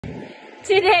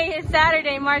Today is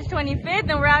Saturday, March 25th,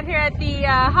 and we're out here at the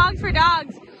Hogs for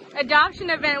Dogs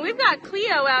adoption event. We've got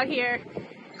Cleo out here.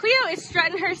 Cleo is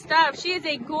strutting her stuff. She is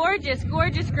a gorgeous,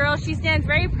 gorgeous girl. She stands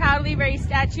very proudly, very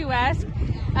statuesque.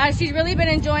 She's really been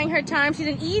enjoying her time. She's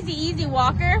an easy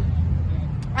walker.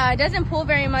 Doesn't pull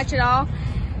very much at all.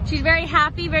 She's very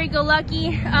happy, very go-lucky.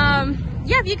 Yeah,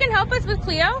 if you can help us with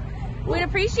Cleo, we'd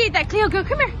appreciate that. Cleo, go,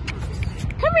 come here.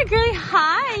 Come here, girlie.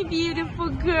 Hi, beautiful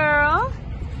girl.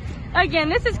 Again,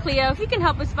 this is Cleo. If you can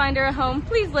help us find her a home,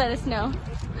 please let us know.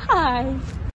 Hi.